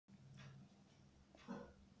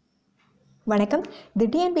வணக்கம். தி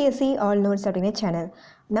TNPSC all notes அப்படிங்கிற channel.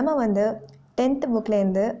 நம்ம வந்து 10th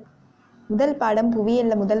புக்லேருந்து முதல் பாடம்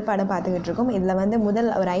புவியியலில் முதல் பாடம் பார்த்துக்கிட்டு இருக்கோம். இதில் முதல்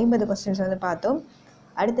ஒரு 50 கொஸ்டின்ஸ் பார்த்தோம்.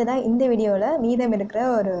 அடுத்ததாக இந்த வீடியோவில் மீதம் இருக்கிற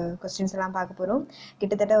ஒரு கொஸ்டின்ஸ் எல்லாம் பார்க்க போகிறோம்.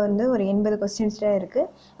 கிட்டத்தட்ட ஒரு 80 கொஸ்டின்ஸ் இருக்குது.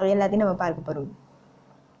 அது எல்லாத்தையும் நம்ம பார்க்க போகிறோம்.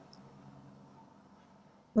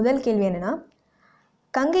 முதல் கேள்வி என்னென்னா,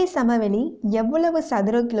 கங்கை சமவெளி எவ்வளவு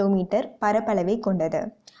சதுர கிலோமீட்டர் பரப்பளவை கொண்டது?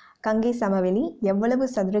 கங்கை சமவெளி எவ்வளவு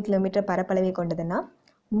சதுர கிலோமீட்டர் பரப்பளவை கொண்டதுன்னா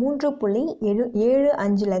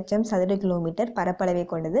 3.75 லட்சம் சதுர கிலோமீட்டர் பரப்பளவை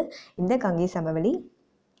கொண்டது இந்த கங்கை சமவெளி.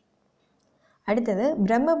 அடுத்தது,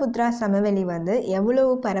 பிரம்மபுத்திரா சமவெளி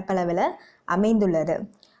எவ்வளவு பரப்பளவில் அமைந்துள்ளது?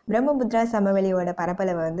 பிரம்மபுத்திரா சமவெளியோட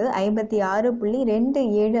பரப்பளவு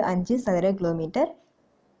 56.275 சதுர கிலோமீட்டர்.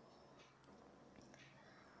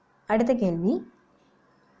 அடுத்த கேள்வி,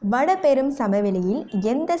 வடபெரும் சமவெளியில்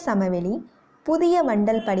எந்த சமவெளி புதிய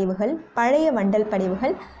வண்டல் படிவுகள், பழைய வண்டல்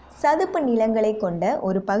படிவுகள், சதுப்பு நிலங்களை கொண்ட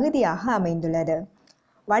ஒரு பகுதியாக அமைந்துள்ளது?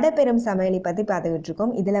 வடபெரும் சமவெளி பற்றி பார்த்துக்கிட்டு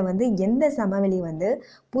இருக்கோம். இதில் எந்த சமவெளி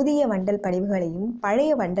புதிய வண்டல் படிவுகளையும்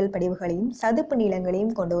பழைய வண்டல் படிவுகளையும் சதுப்பு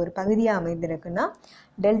நிலங்களையும் கொண்ட ஒரு பகுதியாக அமைந்திருக்குன்னா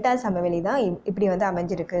டெல்டா சமவெளி தான் இப்படி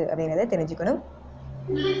அமைஞ்சிருக்கு அப்படிங்கிறத தெரிஞ்சுக்கணும்.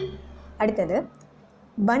 அடுத்தது,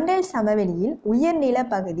 வண்டல் சமவெளியில் உயர்நில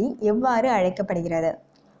பகுதி எவ்வாறு அழைக்கப்படுகிறது?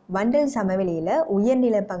 வண்டல் சமவெளியில்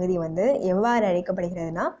உயர்நில பகுதி எவ்வாறு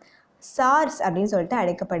அழைக்கப்படுகிறதுனா சார்ஸ் அப்படின்னு சொல்லிட்டு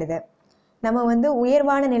அழைக்கப்படுது. நம்ம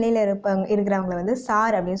உயர்வான நிலையில் இருக்கிறவங்கள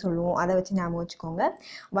சார் அப்படின்னு சொல்லுவோம். அதை வச்சு ஞாபகம் வச்சுக்கோங்க.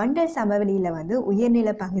 வண்டல் சமவெளியில் உயர்நில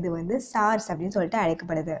பகுதி சார்ஸ் அப்படின்னு சொல்லிட்டு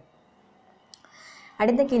அழைக்கப்படுது.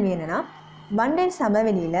 அடுத்த கேள்வி என்னென்னா, வண்டல்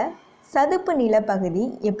சமவெளியில் சதுப்பு நிலப்பகுதி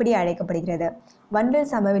எப்படி அழைக்கப்படுகிறது? வண்டல்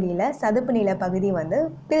சமவெளியில் சதுப்பு நிலப்பகுதி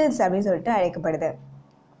பில்ஸ் அப்படின்னு சொல்லிட்டு அழைக்கப்படுது.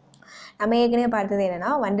 நம்ம ஏற்கனவே பார்த்தது என்னென்னா,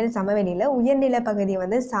 வண்டல் சமவெளியில் உயர்நில பகுதி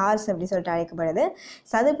சார்ஸ் அப்படின்னு சொல்லிட்டு அழைக்கப்படுது.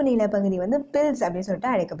 சதுப்பு நில பகுதி பில்ஸ் அப்படின்னு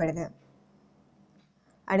சொல்லிட்டு அழைக்கப்படுது.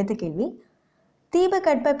 அடுத்த கேள்வி,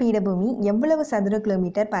 தீபகற்ப பீடபூமி எவ்வளவு சதுர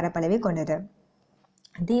கிலோமீட்டர் பரப்பளவை கொண்டது?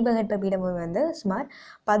 தீபகற்ப பீடபூமி சுமார்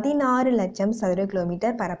 16 லட்சம் சதுர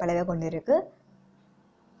கிலோமீட்டர் பரப்பளவை கொண்டிருக்கு.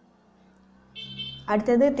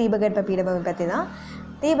 அடுத்தது தீபகற்ப பீடபூமி பற்றி தான்.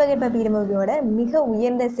 தீபகற்ப பீடபூமியோட மிக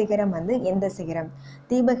உயர்ந்த சிகரம் எந்த சிகரம்?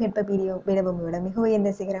 தீபகற்ப பீடபூமியோட மிக உயர்ந்த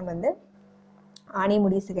சிகரம்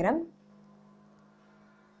ஆனைமுடி சிகரம்.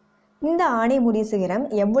 இந்த ஆனைமுடி சிகரம்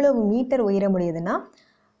எவ்வளவு மீட்டர் உயர முடியுதுன்னா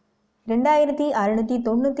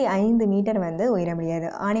 2695 மீட்டர் உயர முடியாது.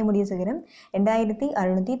 ஆனைமுடி சிகரம்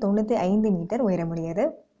 2695 மீட்டர் உயர முடியாது.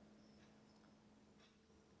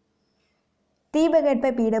 தீபகற்ப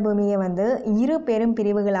பீடபூமியை இரு பெரும்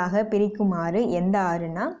பிரிவுகளாக பிரிக்கும் ஆறு எந்த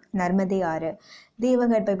ஆறுனா நர்மதை ஆறு.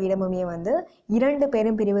 தீபகற்ப பீடபூமியை 2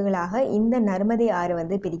 பெரும் பிரிவுகளாக இந்த நர்மதை ஆறு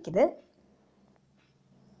பிரிக்குது.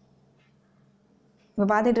 இப்போ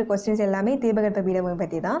பார்த்துட்டு இருக்க கொஸ்டின்ஸ் எல்லாமே தீபகற்ப பீடபூமி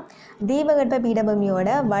பற்றி தான். தீபகற்ப பீடபூமியோட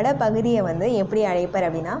வட பகுதியை எப்படி அழைப்பார்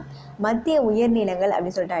அப்படின்னா மத்திய உயர்நிலங்கள்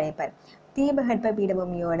அப்படின்னு சொல்லிட்டு அழைப்பார். தீபகற்ப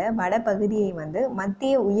பீடபூமியோட வட பகுதியை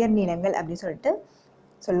மத்திய உயர்நிலங்கள் அப்படின்னு சொல்லிட்டு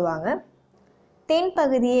சொல்லுவாங்க. தென்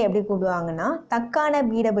பகுதியை எப்படி கூப்பிடுவாங்கன்னா தக்கான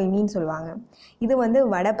பீடபூமின்னு சொல்லுவாங்க. இது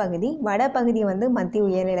வடபகுதி. வடபகுதியை மத்திய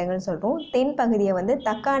உயர்நிலங்கள்னு சொல்கிறோம். தென் பகுதியை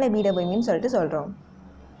தக்கான பீடபூமின்னு சொல்லிட்டு சொல்கிறோம்.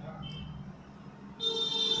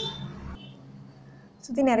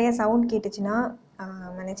 சுற்றி நிறைய சவுண்ட் கேட்டுச்சுன்னா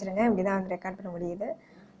நினச்சிடுங்க. இப்படி தான் ரெக்கார்ட் பண்ண முடியுது.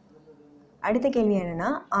 அடுத்த கேள்வி என்னென்னா,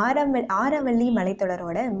 ஆரவல்லி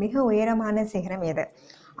மலைத்தொடரோட மிக உயரமான சிகரம் எது?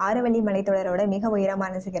 ஆரவல்லி மலைத்தொடரோட மிக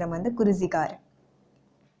உயரமான சிகரம் குருசிகார்.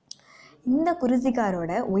 இந்த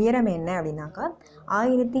குருசிகாரோட உயரம் என்ன அப்படின்னாக்கா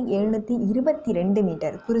 1722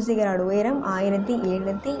 மீட்டர். குருசிகாரோட உயரம்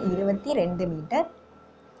 1722 மீட்டர்.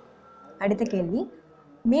 அடுத்த கேள்வி,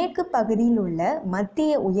 மேற்கு பகுதியில் உள்ள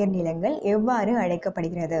மத்திய உயர்நிலங்கள் எவ்வாறு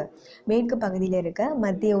அழைக்கப்படுகிறது? மேற்கு பகுதியில் இருக்க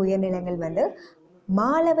மத்திய உயர்நிலங்கள்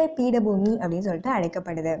மாலவ பீடபூமி அப்படின்னு சொல்லிட்டு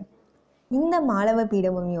அழைக்கப்படுது. இந்த மாலவ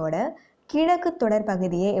பீடபூமியோட கிழக்கு தொடர்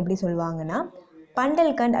பகுதியை எப்படி சொல்லுவாங்கன்னா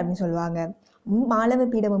பண்டல்கண்ட் அப்படின்னு சொல்லுவாங்க. மாலவ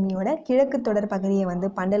பீடபூமியோட கிழக்கு தொடர் பகுதியை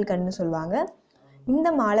பண்டல்கண்ட்னு சொல்லுவாங்க. இந்த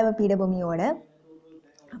மாலவ பீடபூமியோட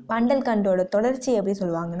பண்டல்கண்டோட தொடர்ச்சி எப்படி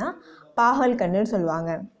சொல்லுவாங்கன்னா பாகல்கண்டுன்னு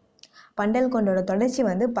சொல்லுவாங்க. பண்டல்கண்டோட தொடர்ச்சி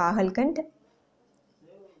பாகல்கண்ட்.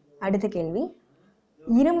 அடுத்த கேள்வி,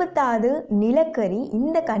 இரும்புத்தாது நிலக்கரி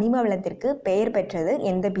இந்த கனிம வளத்திற்கு பெயர் பெற்றது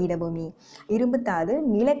எந்த பீடபூமி? இரும்புத்தாது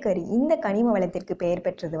நிலக்கரி இந்த கனிம வளத்திற்கு பெயர்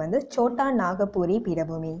பெற்றது சோட்டா நாகபூரி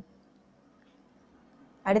பீடபூமி.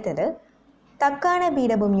 அடுத்தது, தக்கான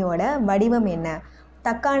பீடபூமியோட வடிவம் என்ன?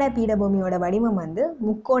 தக்கான பீடபூமியோட வடிவம்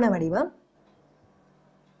முக்கோண வடிவம்.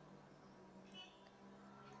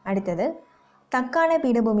 அடுத்தது, தக்கான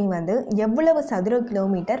பீடபூமி எவ்வளவு சதுர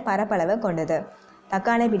கிலோமீட்டர் பரப்பளவை கொண்டது?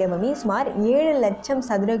 தக்கான பீடபூமி சுமார் 7 லட்சம்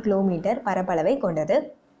சதுர கிலோமீட்டர் பரப்பளவை கொண்டது.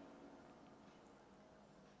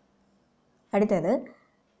 அடுத்தது,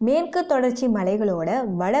 மேற்கு தொடர்ச்சி மலைகளோட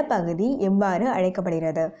வடபகுதி எவ்வாறு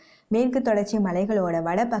அழைக்கப்படுகிறது? மேற்கு தொடர்ச்சி மலைகளோட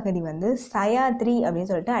வடபகுதி வந்து சயாத்ரி அப்படின்னு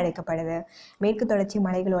சொல்லிட்டு அழைக்கப்படுது. மேற்கு தொடர்ச்சி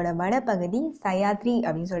மலைகளோட வடபகுதி சயாத்ரி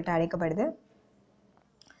அப்படின்னு சொல்லிட்டு அழைக்கப்படுது.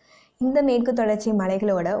 இந்த மேற்கு தொடர்ச்சி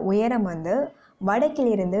மலைகளோட உயரம் வந்து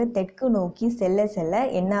வடக்கிலிருந்து தெற்கு நோக்கி செல்ல செல்ல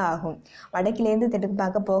என்ன ஆகும்? வடக்கிலிருந்து தெற்கு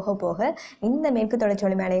பார்க்க போக போக இந்த மேற்கு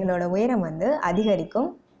தொடர்ச்சி மலைகளோட உயரம் வந்து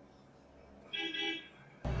அதிகரிக்கும்.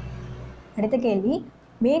 அடுத்த கேள்வி,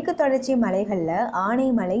 மேற்கு தொடர்ச்சி மலைகளில்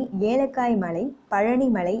ஆனைமலை, ஏலக்காய் மலை, பழனி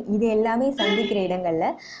மலை இது எல்லாமே சந்திக்கிற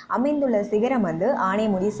இடங்களில் அமைந்துள்ள சிகரம் வந்து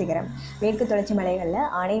ஆனைமுடி சிகரம். மேற்கு தொடர்ச்சி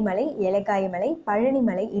மலைகளில் ஆனைமலை, ஏலக்காய் மலை, பழனி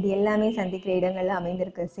மலை இது எல்லாமே சந்திக்கிற இடங்களில்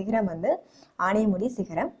அமைந்திருக்கிற சிகரம் வந்து ஆனைமுடி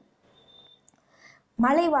சிகரம்.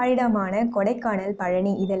 மலை வாழிடமான கொடைக்கானல்,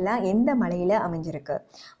 பழனி இதெல்லாம் எந்த மலையில் அமைஞ்சிருக்கு?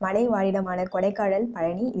 மலை வாழிடமான கொடைக்கானல்,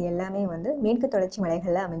 பழனி இது எல்லாமே வந்து மேற்கு தொடர்ச்சி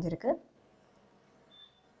மலைகளில் அமைஞ்சிருக்கு.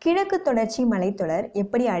 கிழக்கு தொடர்ச்சி மலைத்தொடர்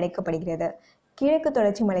எப்படி அழைக்கப்படுகிறது? கிழக்கு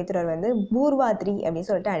தொடர்ச்சி மலைத்தொடர் வந்து பூர்வாத்ரி அப்படின்னு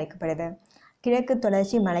சொல்லிட்டு அழைக்கப்படுது. கிழக்கு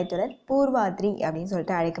தொடர்ச்சி மலைத்தொடர் பூர்வாத்ரி அப்படின்னு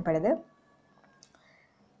சொல்லிட்டு அழைக்கப்படுது.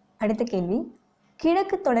 அடுத்த கேள்வி,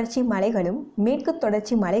 கிழக்கு தொடர்ச்சி மலைகளும் மேற்கு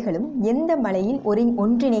தொடர்ச்சி மலைகளும் எந்த மலையில்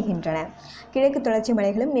ஒன்றிணைகின்றன? கிழக்கு தொடர்ச்சி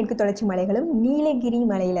மலைகளும் மேற்கு தொடர்ச்சி மலைகளும் நீலகிரி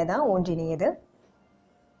மலையில தான் ஒன்றிணையுது.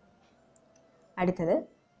 அடுத்தது,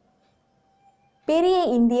 பெரிய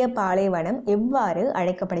இந்திய பாலைவனம் எவ்வாறு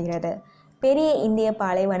அழைக்கப்படுகிறது? பெரிய இந்திய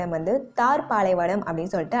பாலைவனம் வந்து தார் பாலைவனம்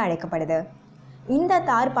அப்படின்னு சொல்லிட்டு அழைக்கப்படுது. இந்த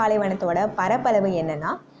தார் பாலைவனத்தோட பரப்பளவு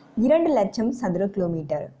என்னன்னா 2 லட்சம் சதுர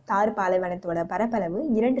கிலோமீட்டர். தார் பாலைவனத்தோட பரப்பளவு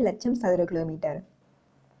 2 லட்சம் சதுர கிலோமீட்டர்.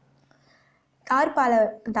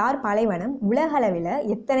 தார் பாலைவனம் உலகளவில்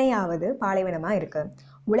எத்தனையாவது பாலைவனமாக இருக்கு?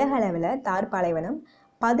 உலகளவில் தார் பாலைவனம்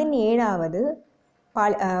 17வது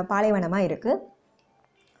பாலைவனமாக இருக்கு.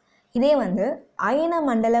 இதே வந்து அயன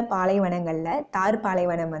மண்டல பாலைவனங்களில் தார்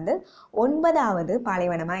பாலைவனம் வந்து 9வது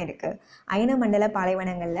பாலைவனமாக இருக்குது. அயன மண்டல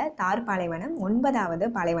பாலைவனங்களில் தார் பாலைவனம் 9வது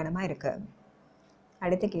பாலைவனமாக இருக்குது.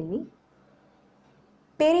 அடுத்த கேள்வி,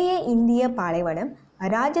 பெரிய இந்திய பாலைவனம்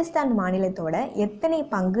ராஜஸ்தான் மாநிலத்தோட எத்தனை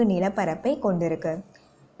பங்கு நிலப்பரப்பை கொண்டிருக்கு?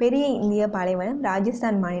 பெரிய இந்திய பாலைவனம்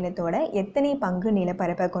ராஜஸ்தான் மாநிலத்தோட எத்தனை பங்கு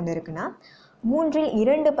நிலப்பரப்பை கொண்டிருக்குன்னா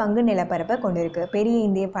 3/2 பங்கு நிலப்பரப்பை கொண்டிருக்கு. பெரிய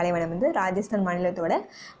இந்திய பாலைவனம் வந்து ராஜஸ்தான் மாநிலத்தோட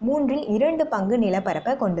 3/2 பங்கு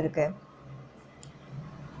நிலப்பரப்பை கொண்டிருக்கு.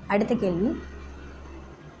 அடுத்த கேள்வி,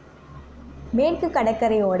 மேற்கு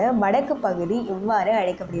கடற்கரையோட வடக்கு பகுதி எவ்வாறு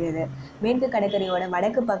அழைக்கப்படுகிறது? மேற்கு கடற்கரையோட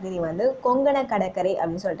வடக்கு பகுதி வந்து கொங்கண கடற்கரை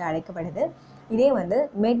அப்படின்னு சொல்லிட்டு அழைக்கப்படுது. இதே வந்து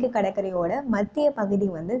மேற்கு கடற்கரையோட மத்திய பகுதி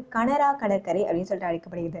வந்து கனரா கடற்கரை அப்படின்னு சொல்லிட்டு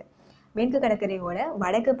அழைக்கப்படுகிறது. மேற்கு கடற்கரையோட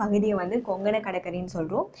வடக்கு பகுதியை வந்து கொங்கண கடற்கரைன்னு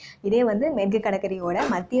சொல்கிறோம். இதே வந்து மேற்கு கடற்கரையோட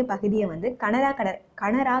மத்திய பகுதியை வந்து கனரா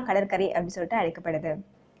கடற்கரை அப்படின்னு சொல்லிட்டு அழைக்கப்படுது.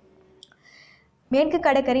 மேற்கு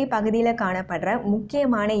கடற்கரை பகுதியில் காணப்படுற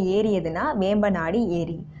முக்கியமான ஏரி எதுனா வேம்பநாடி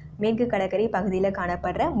ஏரி. மேற்கு கடற்கரை பகுதியில்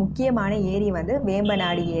காணப்படுற முக்கியமான ஏரி வந்து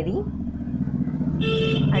வேம்பநாடி ஏரி.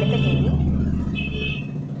 அடுத்த கேள்வி,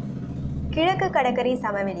 கிழக்கு கடற்கரை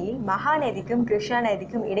சமவெளியில் மகாநதிக்கும் கிருஷ்ணா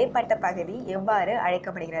நதிக்கும் இடைப்பட்ட பகுதி எவ்வாறு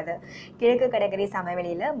அழைக்கப்படுகிறது? கிழக்கு கடற்கரை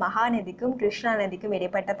சமவெளியில் மகாநதிக்கும் கிருஷ்ணா நதிக்கும்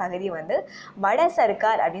இடைப்பட்ட பகுதி வந்து வட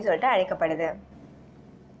சர்க்கார் அப்படின்னு சொல்லிட்டு அழைக்கப்படுது.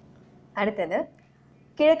 அடுத்தது,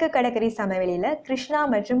 கிழக்கு கடற்கரை சமவெளியில் கிருஷ்ணா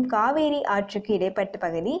மற்றும் காவேரி ஆற்றுக்கு இடைப்பட்ட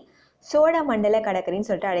பகுதி சோழ மண்டல கடற்கரைன்னு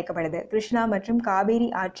சொல்லிட்டு அழைக்கப்படுது. கிருஷ்ணா மற்றும் காவேரி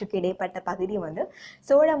ஆற்றுக்கு இடைப்பட்ட பகுதி வந்து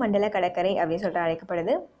சோழ மண்டல கடற்கரை அப்படின்னு சொல்லிட்டு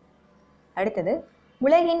அழைக்கப்படுது. அடுத்தது,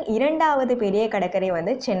 உலகின் 2வது பெரிய கடற்கரை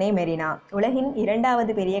வந்து சென்னை மெரினா. உலகின்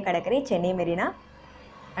 2வது பெரிய கடற்கரை சென்னை மெரினா.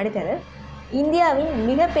 அடுத்தது, இந்தியாவின்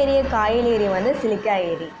மிகப்பெரிய காயல் ஏரி வந்து சிலிக்கா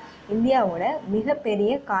ஏரி. இந்தியாவோட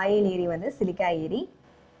மிகப்பெரிய காயல் ஏரி வந்து சிலிக்கா ஏரி.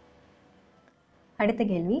 அடுத்த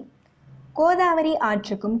கேள்வி, கோதாவரி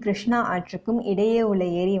ஆற்றுக்கும் கிருஷ்ணா ஆற்றுக்கும் இடையே உள்ள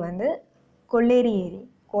ஏரி வந்து கொள்ளேரி ஏரி.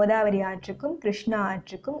 கோதாவரி ஆற்றுக்கும் கிருஷ்ணா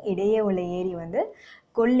ஆற்றுக்கும் இடையே உள்ள ஏரி வந்து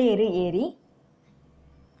கொள்ளேறு ஏரி.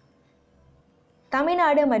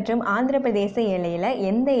 தமிழ்நாடு மற்றும் ஆந்திர பிரதேச எல்லையில்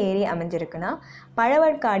எந்த ஏரி அமைஞ்சிருக்குன்னா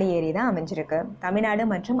பழவர்காடு ஏரி தான் அமைஞ்சிருக்கு. தமிழ்நாடு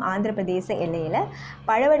மற்றும் ஆந்திர பிரதேச எல்லையில்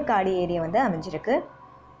பழவர்காடு ஏரி வந்து அமைஞ்சிருக்கு.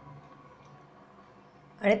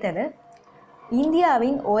 அடுத்தது,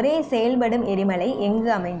 இந்தியாவின் ஒரே செயல்படும் எரிமலை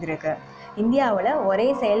எங்கு அமைந்திருக்கு? இந்தியாவில் ஒரே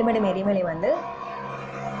செயல்படும் எரிமலை வந்து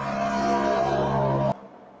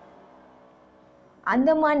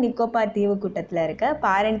அந்தமான் நிக்கோபார் தீவு கூட்டத்தில் இருக்க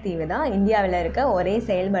பாரன் தீவு தான் இந்தியாவில் இருக்க ஒரே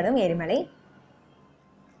செயல்படும் எரிமலை.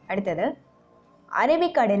 அடுத்தது,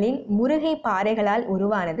 அரபிக்கடலில் முருகை பாறைகளால்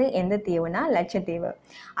உருவானது எந்த தீவுனா லட்சத்தீவு.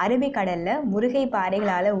 அரபிக்கடலில் முருகை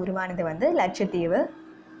பாறைகளால் உருவானது வந்து லட்சத்தீவு.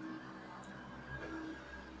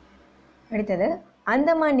 அடுத்தது,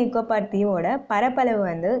 அந்தமான் நிக்கோபார் தீவோட பரப்பளவு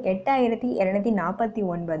வந்து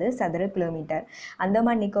 8249 சதுர கிலோமீட்டர்.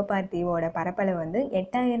 அந்தமான் நிக்கோபார் தீவோட பரப்பளவு வந்து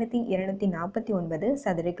 8249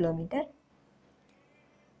 சதுர கிலோமீட்டர்.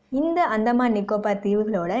 இந்த அந்தமான் நிக்கோபார்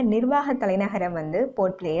தீவுகளோட நிர்வாக தலைநகரம் வந்து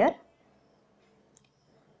போர்ட் பிளேயர்.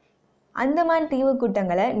 அந்தமான் தீவு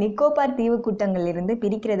கூட்டங்களை நிக்கோபார் தீவு கூட்டங்களிலிருந்து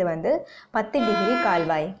பிரிக்கிறது வந்து 10 டிகிரி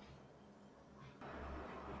கால்வாய்.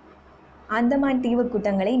 அந்தமான் தீவு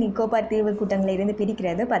கூட்டங்களை நிக்கோபார் தீவு கூட்டங்களிலிருந்து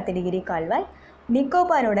பிரிக்கிறது 10 டிகிரி கால்வாய்.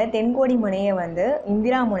 நிக்கோபாரோட தென்கோடி முனையை வந்து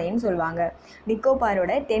இந்திரா முனைன்னு சொல்லுவாங்க.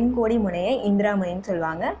 நிக்கோபாரோட தென்கோடி முனையை இந்திரா முனைன்னு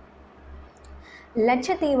சொல்லுவாங்க.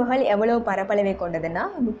 லட்சத்தீவுகள் எவ்வளோ பரப்பளவை கொண்டதுன்னா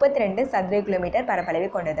 32 சதுர கிலோமீட்டர் பரப்பளவை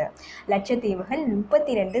கொண்டது. லட்சத்தீவுகள்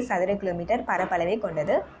 32 சதுர கிலோமீட்டர் பரப்பளவை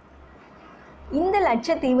கொண்டது. இந்த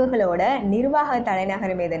லட்சத்தீவுகளோட நிர்வாக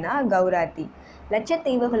தலைநகரம் எதுனா கவுராத்தி.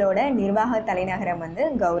 லட்சத்தீவுகளோட நிர்வாக தலைநகரம் வந்து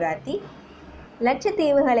கவுராத்தி.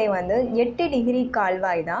 லட்சத்தீவுகளை வந்து 8 டிகிரி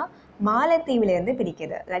கால்வாய் தான் மாலத்தீவிலேருந்து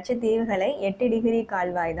பிரிக்குது. லட்சத்தீவுகளை 8 டிகிரி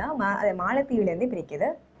கால்வாய் தான் மாலத்தீவிலேருந்து பிரிக்குது.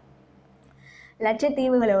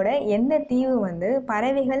 லட்சத்தீவுகளோட எந்த தீவு வந்து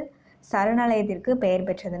பறவைகள் சரணாலயத்திற்கு பெயர்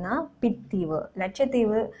பெற்றதுன்னா பித்தீவு.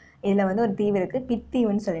 லட்சத்தீவு இதில் வந்து ஒரு தீவு இருக்குது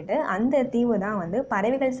பித்தீவுன்னு சொல்லிட்டு, அந்த தீவு தான் வந்து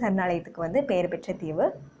பறவைகள் சரணாலயத்துக்கு வந்து பெயர் பெற்ற தீவு.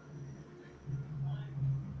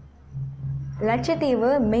 லட்சத்தீவு,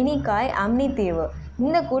 மினிகாய், அம்னி தீவு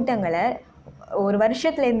இந்த கூட்டங்களை ஒரு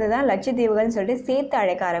வருஷத்துலேருந்து தான் லட்சத்தீவுகள்னு சொல்லிட்டு சேர்த்து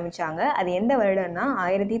அழைக்க ஆரம்பித்தாங்க. அது எந்த வருடம்னா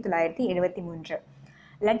 1973.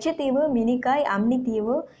 லட்சத்தீவு, மினிகாய், அம்னி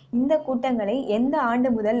தீவு இந்த கூட்டங்களை எந்த ஆண்டு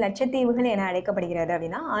முதல் லட்சத்தீவுகள் என அழைக்கப்படுகிறது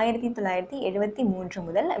அப்படின்னா 1973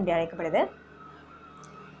 முதல் அப்படி அழைக்கப்படுது.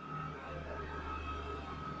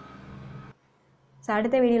 ஸோ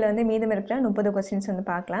அடுத்த வீடியோவில் வந்து மீதம் இருக்கிற 30 கொஸ்டின்ஸ் வந்து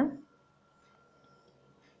பார்க்கலாம்.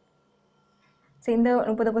 ஸோ இந்த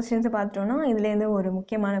 30 கொஸ்டின்ஸை பார்த்துட்டோன்னா இதுலேருந்து ஒரு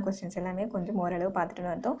முக்கியமான கொஸ்டின்ஸ் எல்லாமே கொஞ்சம் ஓரளவு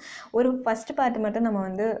பார்த்துட்டோன்னு அர்த்தம். ஒரு ஃபஸ்ட்டு பார்ட் மட்டும் நம்ம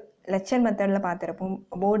வந்து லெக்சர் மெத்தடில் பார்த்துருப்போம்,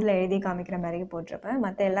 போர்டில் எழுதி காமிக்கிற மாதிரி போட்டிருப்பேன்.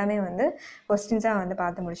 மற்ற எல்லாமே வந்து கொஸ்டின்ஸாக வந்து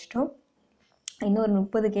பார்த்து முடிச்சிட்டோம். இன்னும் ஒரு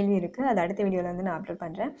 30 கேள்வி இருக்குது, அது அடுத்த வீடியோவில் வந்து நான் அப்லோட்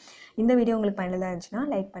பண்ணுறேன். இந்த வீடியோ உங்களுக்கு பயனுள்ளதாக இருந்துச்சுன்னா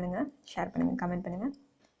லைக் பண்ணுங்கள், ஷேர் பண்ணுங்கள், கமெண்ட் பண்ணுங்கள்,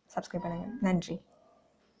 சப்ஸ்கிரைப் பண்ணுங்கள். நன்றி.